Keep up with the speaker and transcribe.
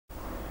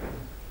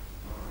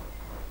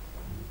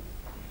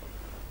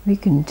we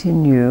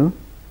continue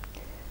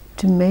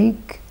to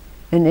make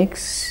an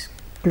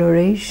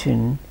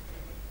exploration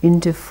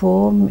into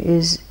form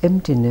is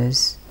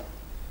emptiness,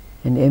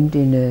 and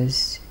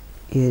emptiness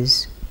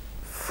is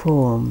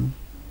form.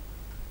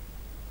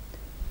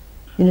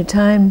 In a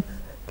time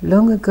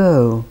long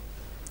ago,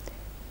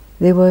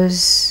 there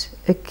was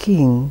a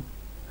king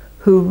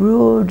who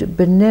ruled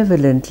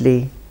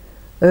benevolently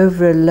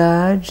over a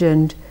large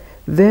and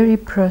very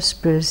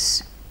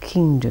prosperous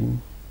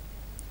kingdom.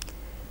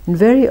 And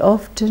very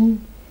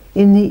often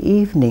in the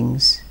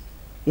evenings,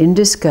 in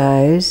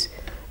disguise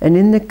and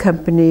in the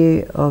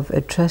company of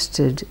a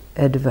trusted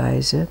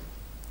advisor,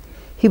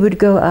 he would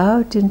go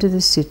out into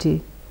the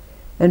city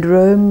and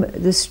roam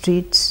the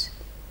streets,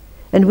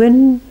 and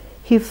when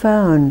he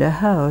found a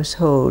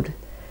household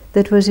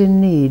that was in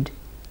need,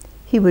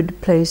 he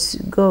would place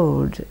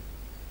gold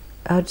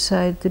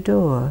outside the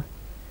door.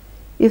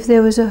 If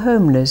there was a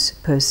homeless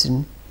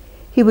person,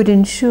 he would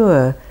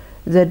ensure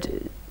that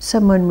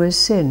someone was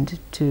sent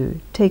to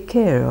take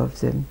care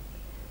of them,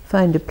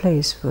 find a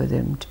place for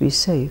them to be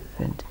safe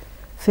and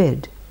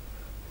fed.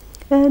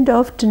 And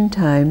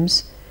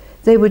oftentimes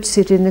they would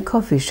sit in the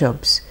coffee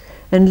shops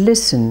and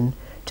listen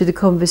to the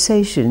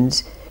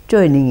conversations,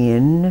 joining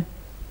in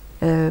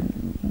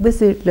with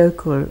the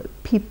local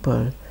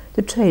people,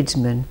 the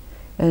tradesmen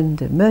and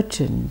the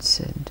merchants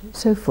and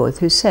so forth,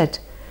 who sat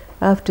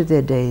after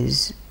their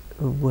day's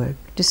work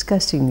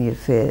discussing the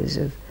affairs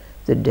of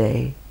the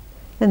day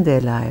and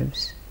their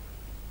lives.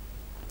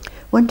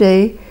 One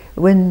day,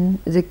 when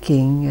the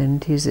king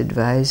and his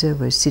advisor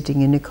were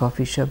sitting in a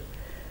coffee shop,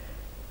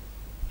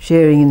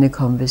 sharing in the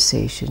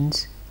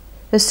conversations,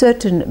 a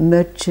certain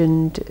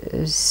merchant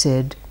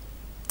said,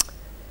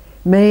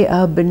 "May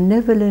our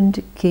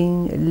benevolent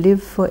king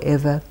live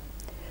forever,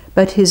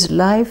 but his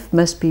life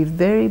must be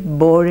very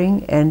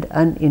boring and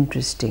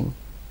uninteresting."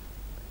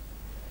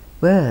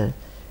 Well,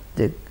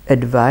 the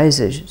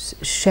advisor's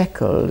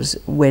shackles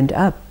went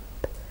up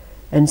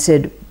and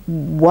said,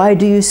 "Why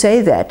do you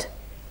say that?"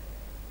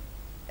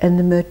 And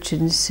the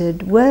merchant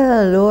said,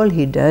 "Well, all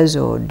he does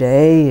all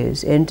day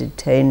is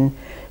entertain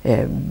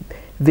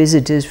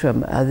visitors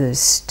from other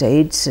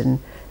states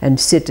and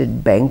sit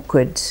at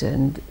banquets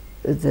and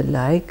the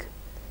like."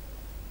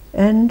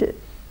 And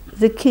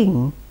the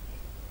king,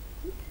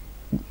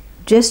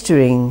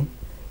 gesturing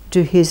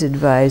to his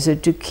advisor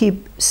to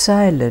keep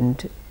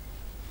silent,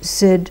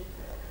 said,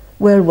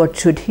 "Well, what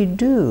should he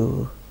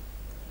do?"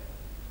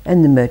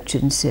 And the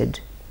merchant said,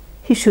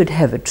 "He should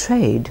have a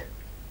trade."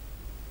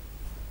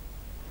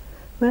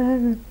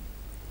 Well,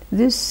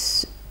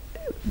 this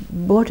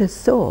brought a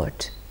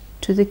thought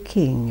to the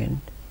king, and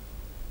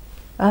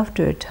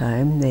after a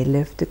time they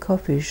left the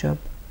coffee shop.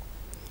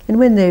 And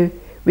when they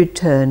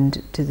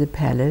returned to the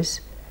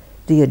palace,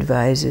 the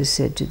advisor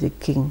said to the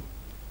king,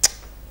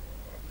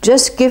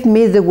 "Just give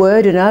me the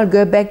word and I'll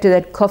go back to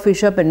that coffee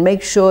shop and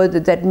make sure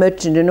that that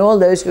merchant and all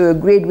those who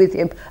agreed with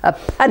him are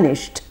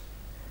punished."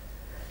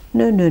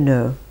 "No, no,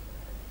 no,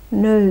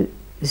 no,"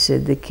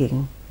 said the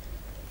king.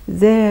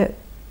 "They're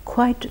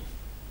quite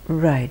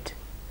right.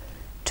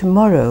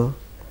 Tomorrow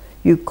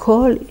you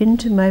call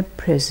into my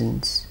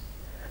presence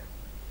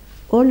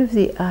all of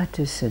the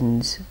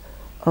artisans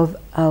of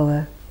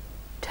our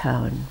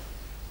town."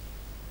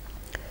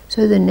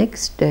 So the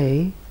next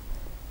day,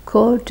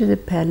 called to the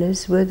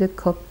palace were the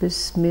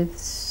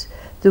coppersmiths,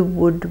 the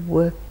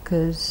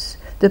woodworkers,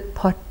 the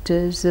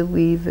potters, the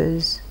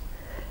weavers,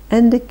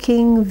 and the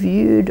king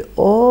viewed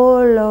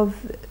all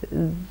of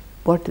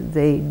what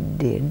they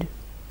did,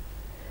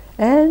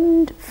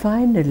 and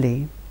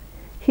finally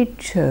he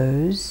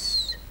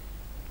chose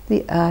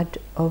the art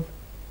of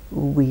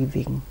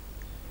weaving.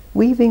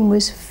 Weaving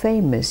was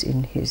famous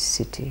in his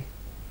city.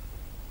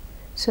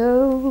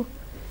 So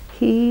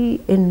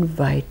he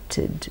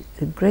invited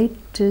the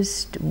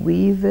greatest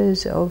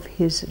weavers of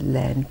his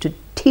land to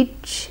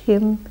teach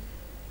him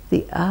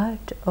the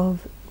art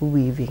of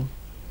weaving.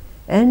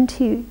 And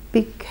he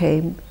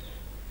became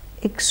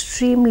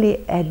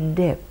extremely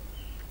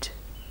adept.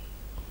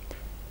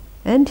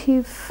 And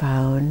he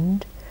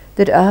found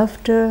that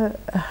after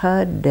a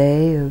hard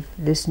day of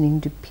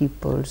listening to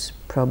people's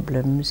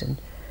problems and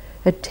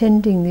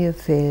attending the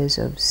affairs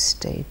of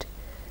state,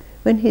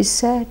 when he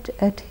sat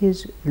at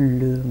his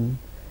loom,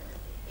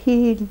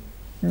 he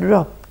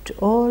dropped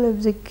all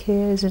of the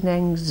cares and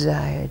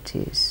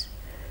anxieties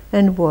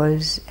and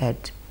was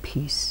at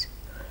peace.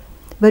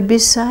 But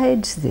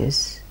besides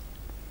this,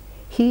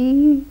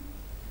 he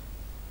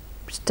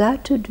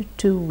started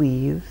to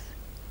weave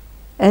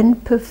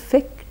and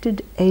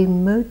perfected a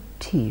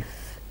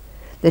motif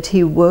that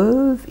he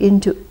wove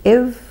into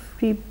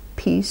every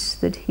piece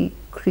that he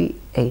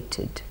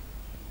created.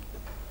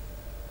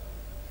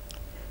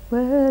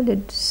 Well,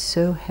 it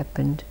so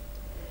happened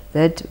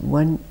that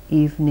one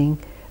evening,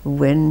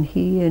 when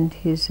he and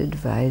his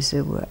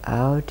advisor were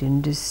out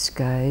in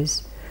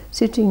disguise,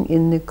 sitting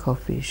in the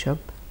coffee shop,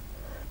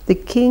 the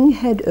king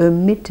had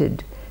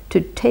omitted to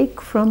take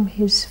from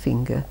his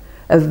finger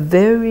a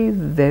very,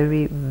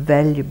 very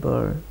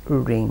valuable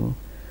ring,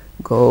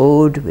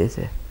 gold with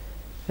a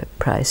a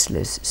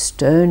priceless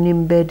stone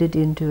embedded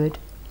into it.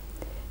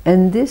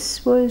 And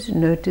this was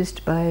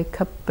noticed by a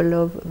couple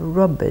of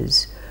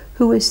robbers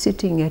who were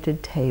sitting at a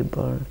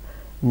table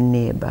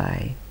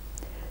nearby.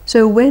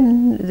 So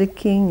when the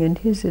king and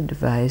his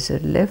advisor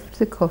left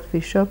the coffee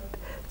shop,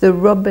 the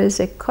robbers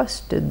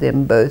accosted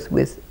them both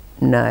with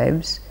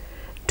knives,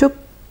 took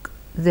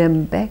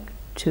them back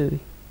to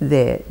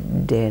their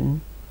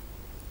den,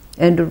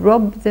 and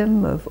robbed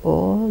them of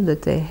all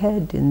that they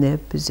had in their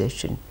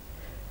possession.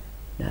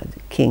 Now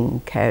the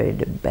king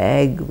carried a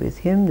bag with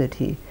him that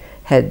he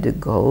had the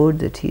gold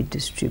that he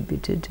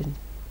distributed and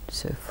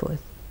so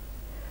forth.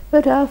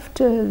 But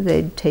after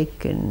they'd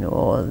taken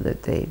all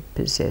that they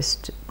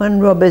possessed, one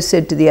robber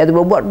said to the other,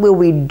 "Well, what will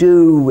we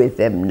do with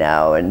them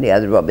now?" And the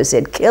other robber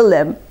said, "Kill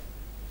them,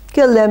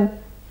 kill them."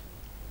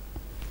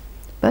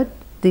 But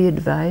the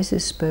advisor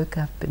spoke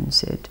up and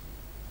said,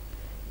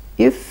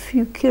 "If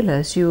you kill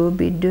us, you will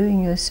be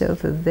doing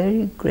yourself a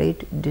very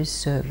great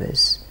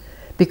disservice,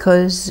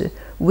 because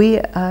we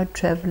are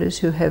travelers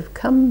who have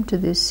come to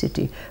this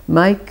city.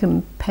 My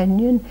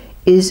companion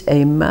is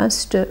a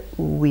master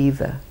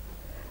weaver,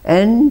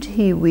 and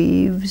he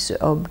weaves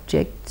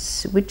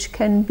objects which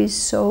can be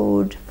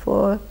sold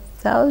for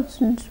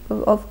thousands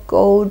of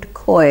gold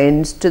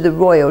coins to the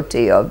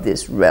royalty of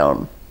this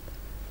realm."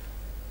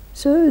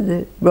 So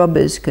the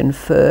robbers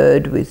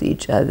conferred with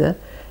each other,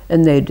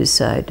 and they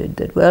decided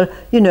that, well,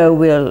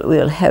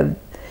 we'll have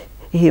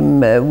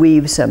him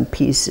weave some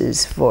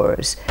pieces for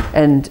us,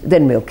 and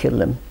then we'll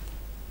kill him.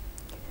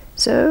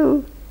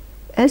 So,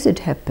 as it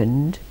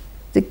happened,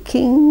 the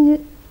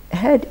king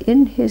had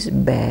in his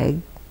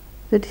bag,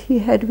 that he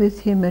had with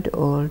him at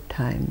all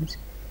times,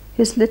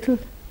 his little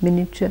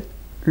miniature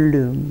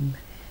loom.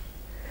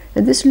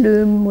 And this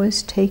loom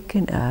was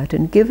taken out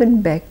and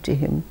given back to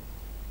him,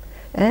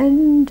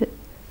 and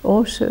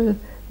also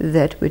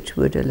that which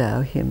would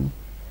allow him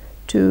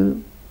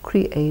to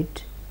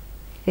create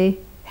a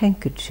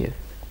handkerchief.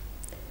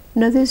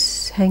 Now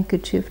this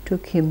handkerchief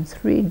took him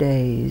 3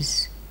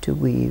 days to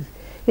weave.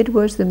 It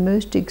was the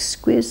most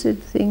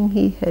exquisite thing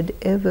he had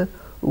ever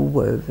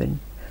woven,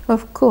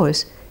 of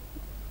course,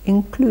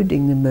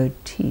 including the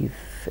motif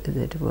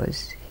that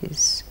was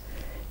his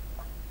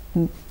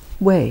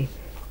way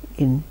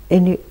in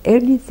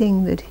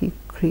anything that he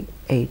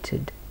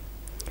created.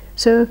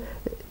 So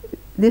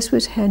this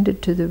was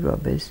handed to the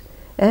robbers,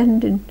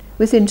 and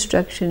with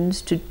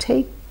instructions to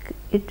take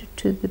it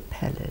to the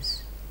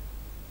palace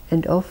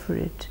and offer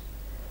it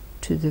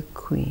to the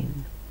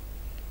queen.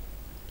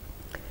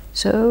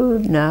 So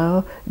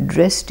now,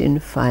 dressed in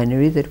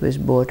finery that was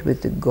bought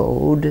with the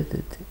gold that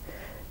the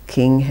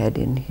king had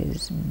in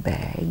his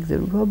bag, the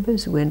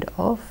robbers went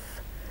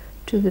off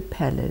to the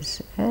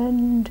palace,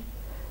 and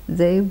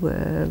they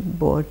were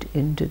brought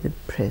into the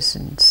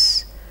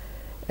presence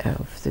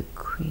of the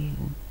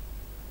queen.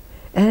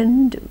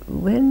 And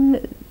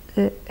when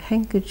the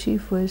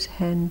handkerchief was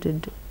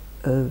handed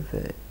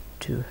over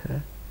to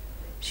her,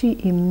 she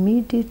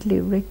immediately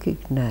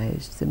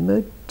recognized the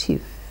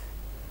motif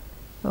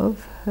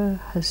of her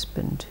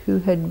husband, who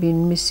had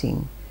been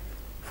missing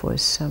for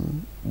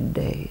some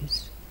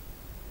days.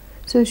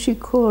 So she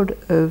called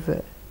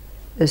over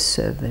a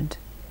servant,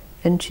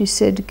 and she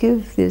said,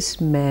 "Give this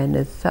man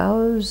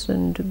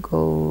 1,000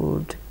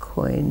 gold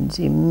coins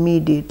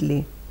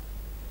immediately,"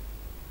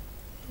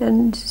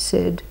 and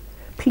said,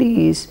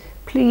 please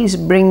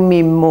bring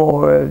me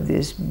more of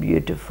this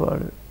beautiful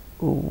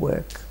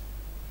work."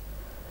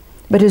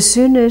 But as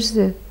soon as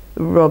the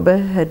robber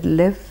had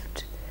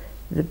left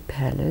the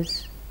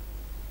palace,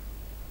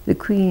 the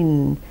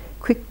queen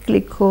quickly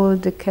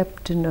called the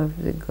captain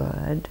of the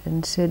guard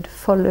and said,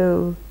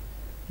 "Follow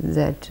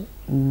that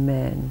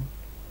man,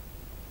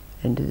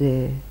 and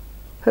there,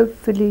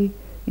 hopefully,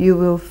 you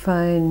will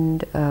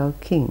find our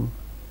king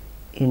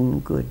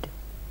in good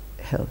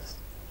health."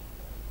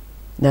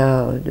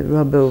 Now the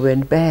robber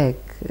went back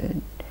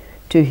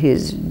to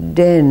his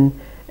den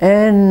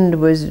and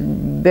was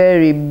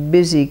very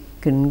busy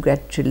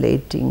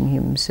congratulating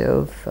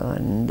himself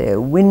on their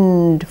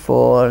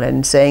windfall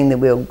and saying that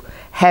we'll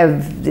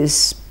have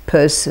this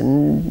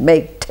person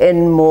make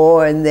 10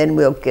 more and then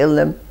we'll kill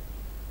them,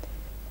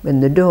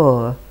 when the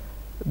door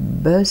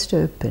burst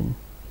open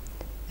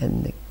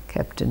and the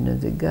captain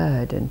of the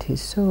guard and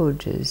his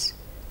soldiers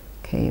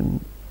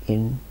came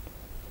in.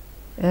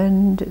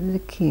 And the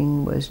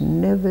king was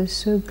never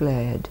so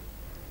glad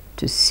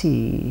to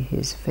see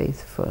his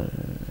faithful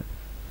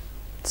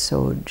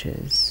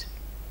soldiers.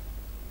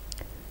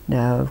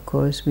 Now, of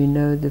course, we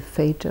know the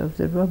fate of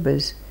the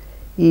robbers.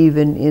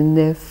 Even in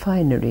their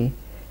finery,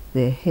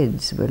 their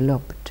heads were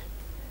lopped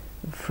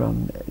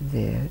from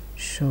their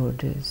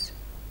shoulders.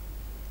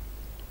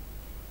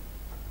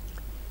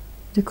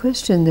 The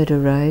question that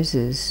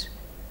arises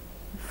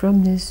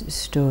from this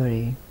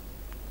story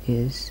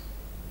is,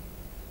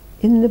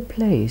 in the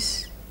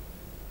place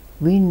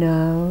we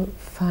now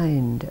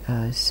find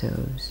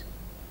ourselves,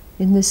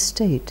 in the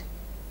state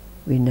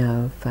we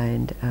now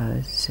find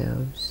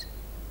ourselves,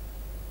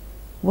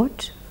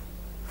 what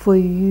for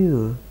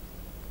you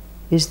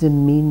is the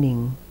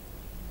meaning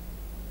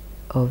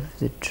of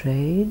the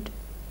trade,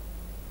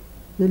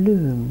 the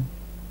loom,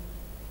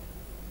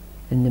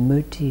 and the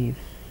motif.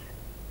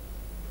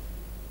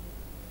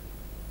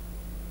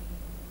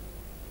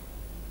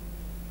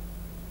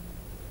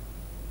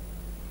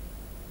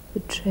 The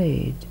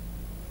trade,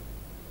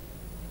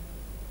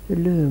 the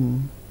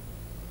loom,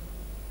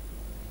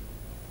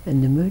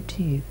 and the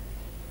motif.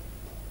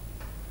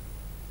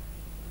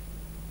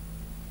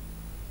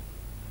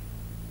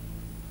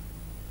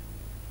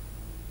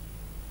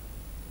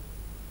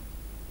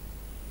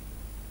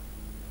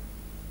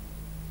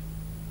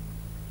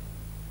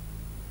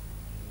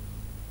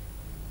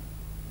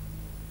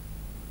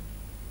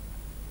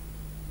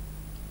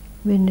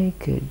 We're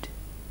naked.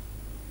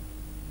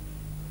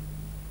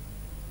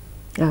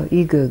 Our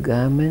ego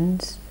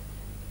garments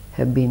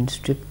have been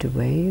stripped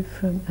away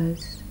from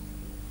us.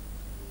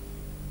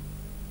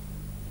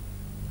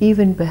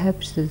 Even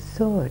perhaps the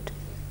thought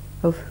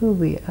of who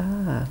we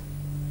are.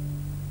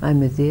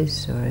 I'm a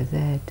this or a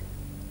that.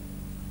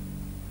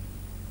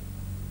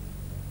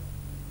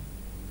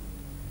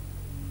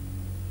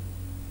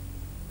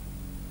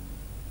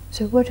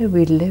 So what are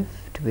we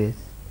left with?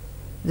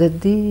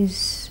 That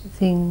these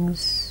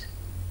things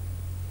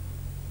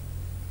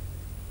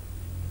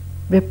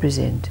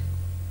represent.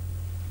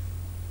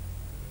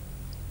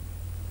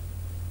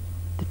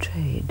 The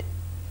trade,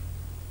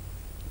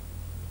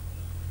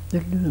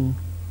 the loom,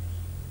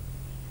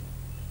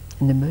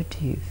 and the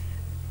motif.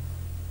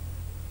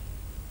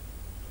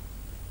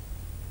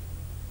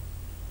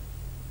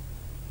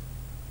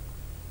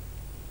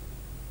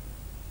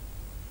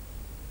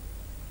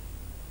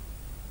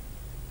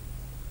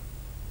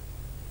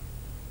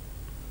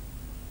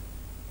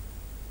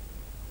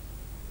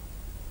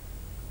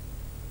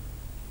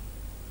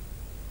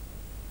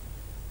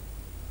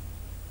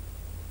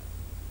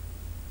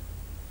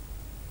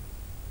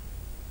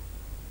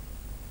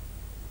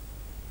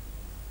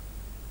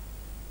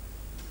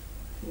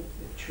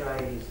 The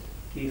tray is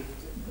a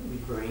gift that we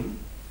bring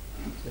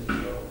in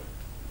terms of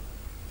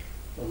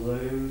the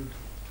loom,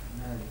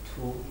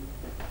 the tool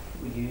that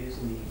we use,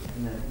 and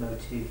the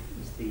motif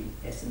is the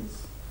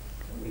essence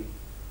that we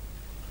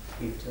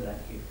give to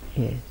that gift.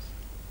 Yes.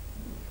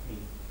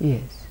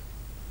 Yes.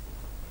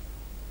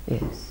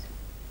 Yes.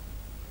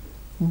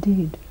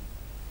 Indeed.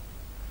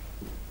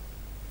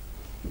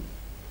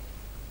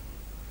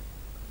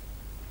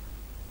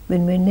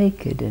 When we're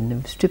naked and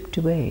have stripped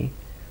away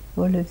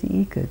all of the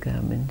ego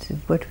garments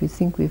of what we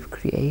think we've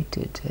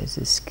created as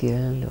a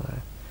skill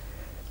or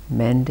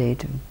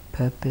mandate of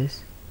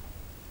purpose,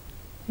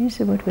 these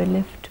are what we're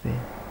left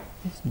with,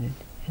 isn't it,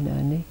 in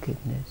our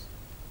nakedness.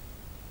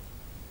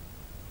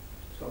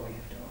 That's what we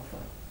have to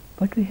offer.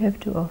 What we have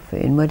to offer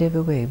in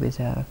whatever way, with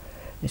our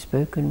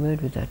spoken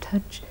word, with our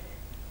touch.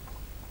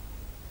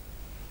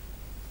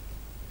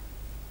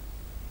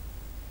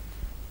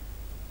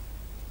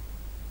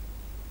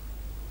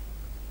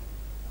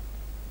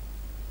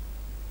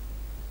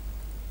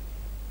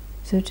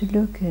 So to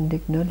look and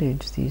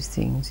acknowledge these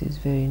things is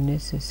very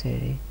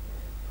necessary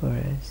for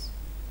us,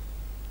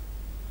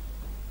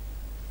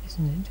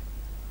 isn't it?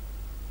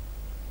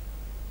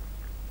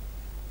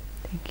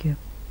 Thank you.